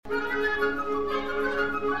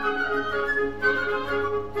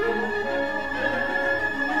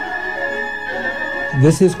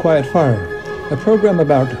This is Quiet Fire, a program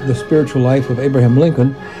about the spiritual life of Abraham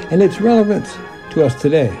Lincoln and its relevance to us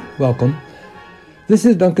today. Welcome. This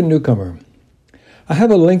is Duncan Newcomer. I have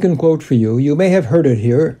a Lincoln quote for you. You may have heard it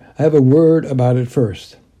here. I have a word about it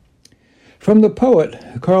first. From the poet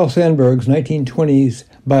Carl Sandburg's 1920s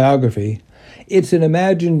biography, it's an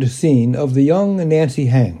imagined scene of the young Nancy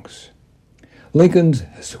Hanks, Lincoln's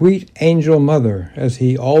sweet angel mother, as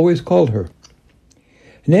he always called her.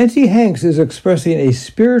 Nancy Hanks is expressing a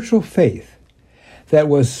spiritual faith that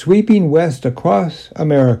was sweeping west across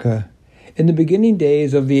America in the beginning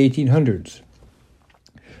days of the 1800s.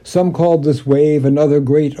 Some called this wave another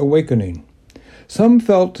great awakening. Some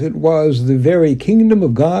felt it was the very kingdom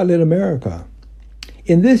of God in America.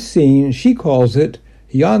 In this scene, she calls it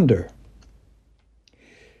yonder.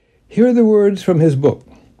 Here are the words from his book.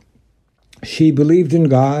 She believed in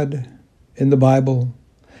God, in the Bible,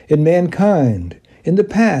 in mankind, in the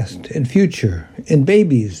past and future, in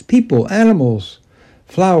babies, people, animals,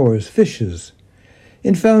 flowers, fishes,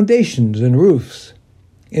 in foundations and roofs,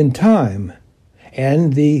 in time,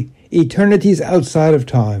 and the eternities outside of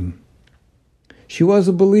time. She was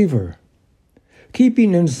a believer,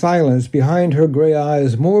 keeping in silence behind her gray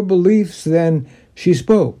eyes more beliefs than she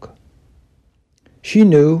spoke. She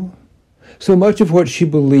knew so much of what she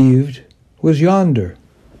believed was yonder,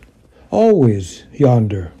 always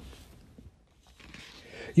yonder.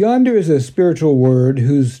 Yonder is a spiritual word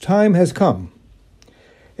whose time has come.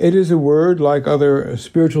 It is a word like other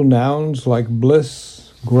spiritual nouns like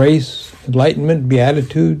bliss, grace, enlightenment,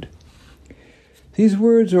 beatitude. These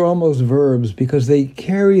words are almost verbs because they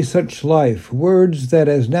carry such life, words that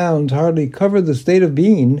as nouns hardly cover the state of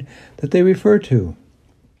being that they refer to.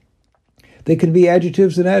 They can be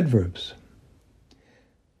adjectives and adverbs.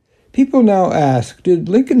 People now ask, did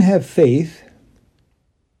Lincoln have faith?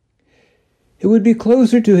 It would be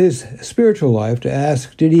closer to his spiritual life to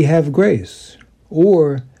ask, did he have grace?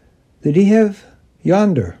 Or did he have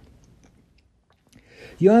yonder?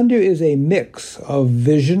 Yonder is a mix of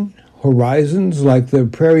vision, horizons like the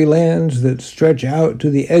prairie lands that stretch out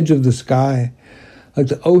to the edge of the sky, like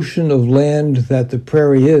the ocean of land that the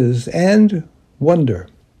prairie is, and wonder.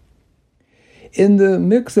 In the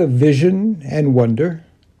mix of vision and wonder,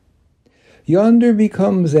 yonder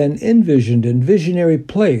becomes an envisioned and visionary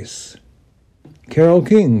place. Carole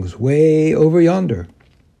King's Way Over Yonder.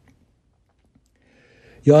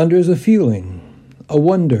 Yonder is a feeling, a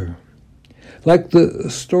wonder, like the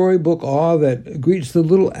storybook awe that greets the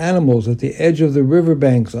little animals at the edge of the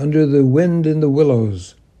riverbanks under the wind in the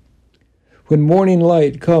willows. When morning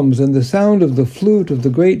light comes and the sound of the flute of the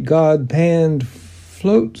great god Pan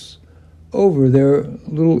floats over their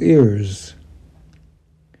little ears.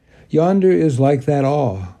 Yonder is like that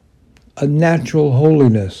awe, a natural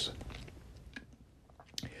holiness.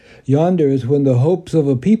 Yonder is when the hopes of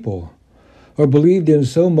a people are believed in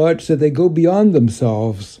so much that they go beyond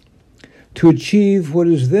themselves to achieve what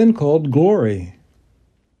is then called glory.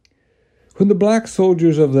 When the black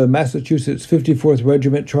soldiers of the Massachusetts 54th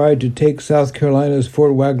Regiment tried to take South Carolina's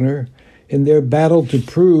Fort Wagner in their battle to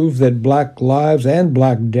prove that black lives and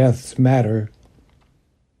black deaths matter,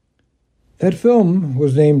 that film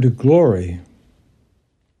was named Glory.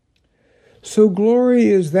 So glory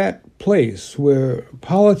is that place where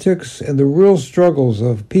politics and the real struggles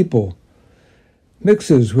of people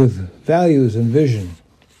mixes with values and vision.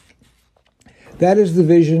 That is the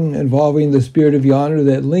vision involving the spirit of yonder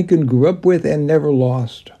that Lincoln grew up with and never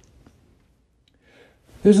lost.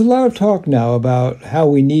 There's a lot of talk now about how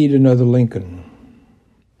we need another Lincoln.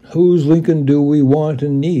 Whose Lincoln do we want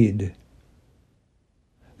and need?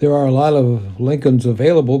 There are a lot of Lincolns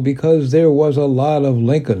available because there was a lot of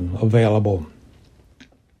Lincoln available.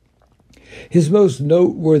 His most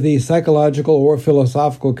noteworthy psychological or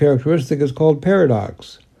philosophical characteristic is called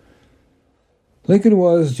paradox. Lincoln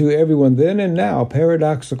was to everyone then and now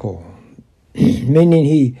paradoxical, meaning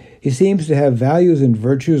he seems to have values and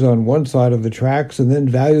virtues on one side of the tracks and then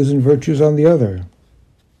values and virtues on the other.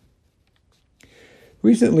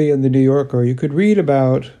 Recently in the New Yorker, you could read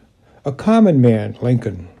about a common man,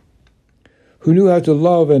 Lincoln, who knew how to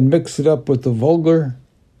love and mix it up with the vulgar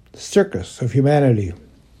circus of humanity.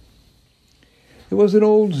 There was an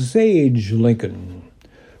old sage, Lincoln,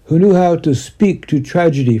 who knew how to speak to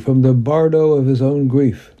tragedy from the bardo of his own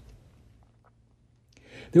grief.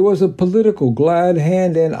 There was a political glad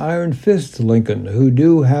hand and iron fist Lincoln who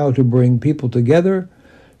knew how to bring people together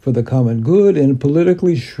for the common good in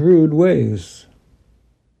politically shrewd ways.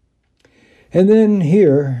 And then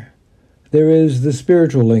here, there is the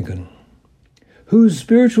spiritual Lincoln, whose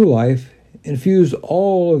spiritual life infused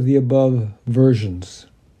all of the above versions.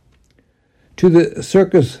 To the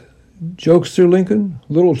circus Jokester Lincoln,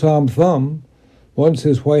 Little Tom Thumb, once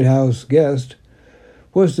his White House guest,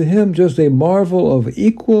 was to him just a marvel of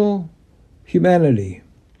equal humanity,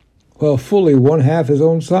 while fully one half his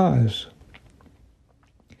own size.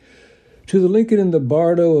 To the Lincoln in the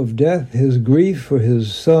bardo of death, his grief for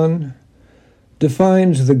his son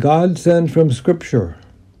defines the godsend from Scripture,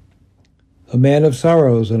 a man of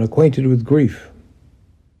sorrows and acquainted with grief.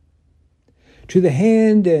 To the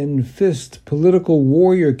hand and fist political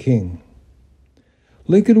warrior king,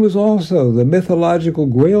 Lincoln was also the mythological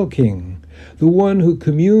Grail king, the one who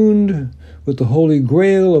communed with the Holy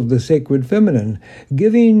Grail of the sacred feminine,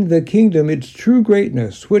 giving the kingdom its true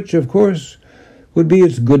greatness, which, of course, would be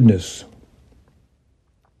its goodness.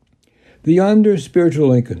 The yonder spiritual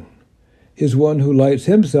Lincoln is one who lights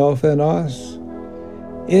himself and us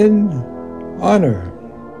in honor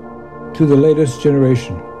to the latest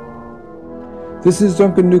generation. This is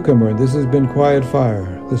Duncan Newcomer, and this has been Quiet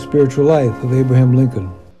Fire, the spiritual life of Abraham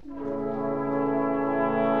Lincoln.